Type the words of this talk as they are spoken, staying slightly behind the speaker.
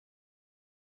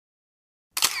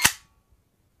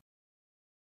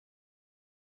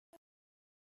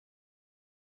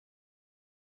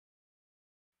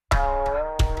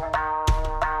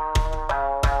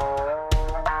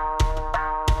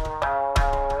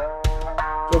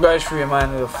What goes through your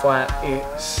mind with a fight,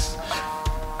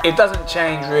 it doesn't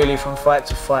change really from fight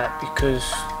to fight, because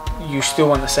you still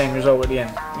want the same result at the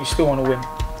end. You still want to win.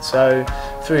 So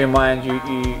through your mind, you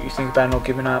think about not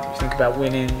giving up, you think about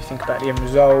winning, you think about the end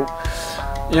result.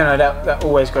 You know, that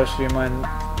always goes through your mind.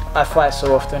 I fight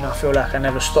so often, I feel like I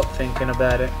never stop thinking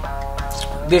about it.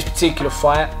 This particular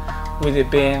fight, with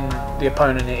it being the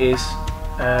opponent it is,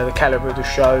 the calibre of the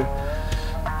show,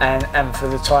 and for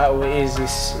the title it is,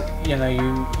 you know,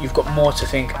 you've got more to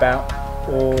think about,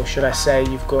 or should I say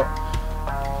you've got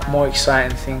more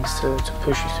exciting things to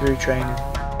push you through training.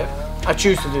 I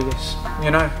choose to do this,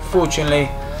 you know. Fortunately,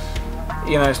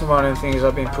 you know, it's one of the things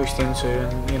I've been pushed into,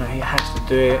 and you know, he has to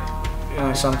do it. You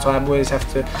know, sometimes boys have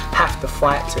to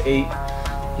fight to eat,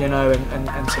 you know,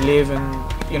 and to live.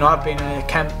 And you know, I've been in a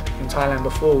camp in Thailand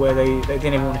before where they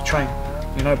didn't even want to train,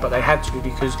 you know, but they had to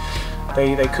because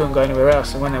they couldn't go anywhere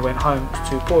else, and when they went home it was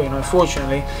too poor, you know.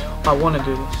 Fortunately, I want to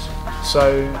do this,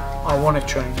 so I want to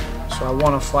train, so I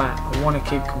want to fight, I want to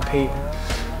keep competing.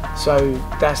 So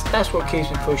that's what keeps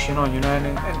me pushing on, you know,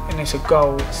 and it's a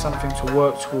goal, it's something to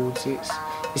work towards,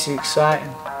 it's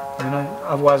exciting, you know.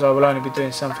 Otherwise I will only be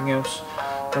doing something else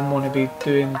and want to be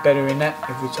doing better in that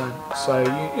every time. So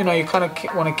you know, you kind of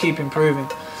want to keep improving,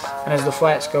 and as the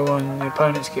fights go on, the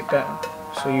opponents get better,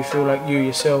 so you feel like you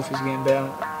yourself is getting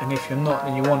better, and if you're not,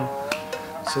 then you want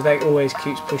to. So that always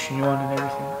keeps pushing you on and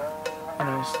everything. You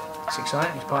know, it's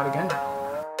exciting, it's part of the game.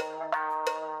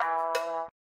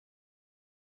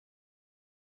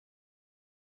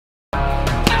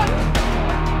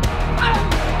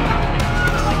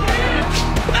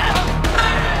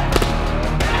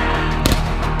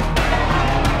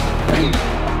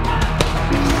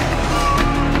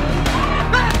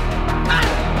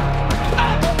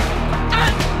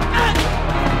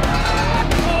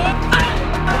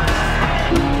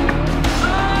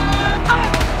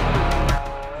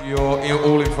 You're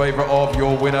all in favour of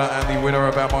your winner and the winner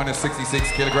of our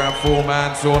 -66 kilogram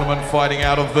 4-man tournament, fighting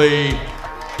out of the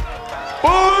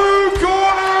blue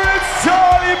corner, it's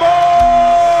Charlie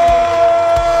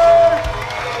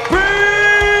Pinca!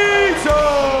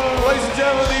 Ladies and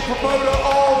gentlemen, the promoter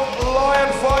of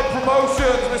Lion Fight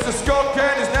Promotions, Mr. Scott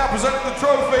Kent, is now presenting the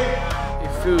trophy.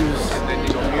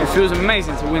 It feels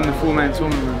amazing to win the 4-man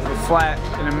tournament. The fight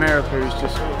in America is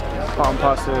just part and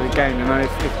parcel of the game, you know.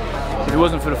 If it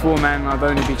wasn't for the 4-man, I'd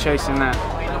only be chasing that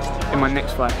in my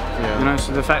next fight. Yeah. You know,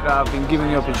 so the fact that I've been given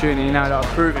the opportunity now that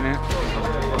I've proven it,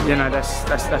 you know, that's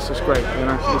just great. You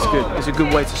know, it's good. It's a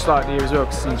good way to start the year as well,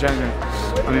 because it's in January.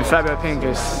 I mean, Fabio Pinca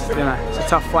is, you know, it's a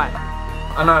tough fight.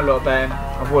 I know a lot about him.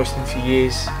 I've watched him for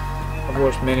years. I've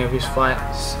watched many of his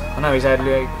fights. I know he's had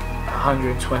like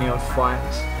 120 odd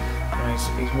fights. You know,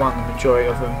 he's won the majority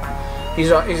of them. He's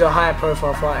a high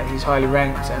profile fighter. He's highly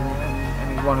ranked, and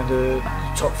he's one of the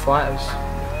top fighters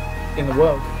in the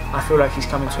world. I feel like he's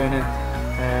coming to an end,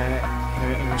 you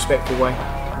know, in a respectful way,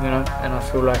 you know, and I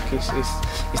feel like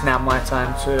it's now my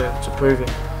time to prove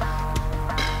it.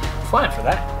 Fine for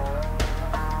that.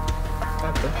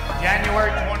 Okay.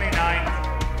 January 29th,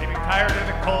 if you're tired of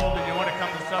the cold and you want to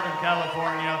come to Southern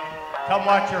California, come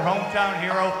watch your hometown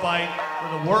hero fight for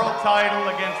the world title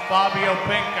against Fabio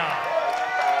Pinca.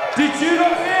 Did you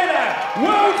not hear that?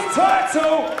 World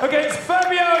title against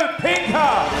Fabio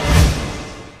Pinca!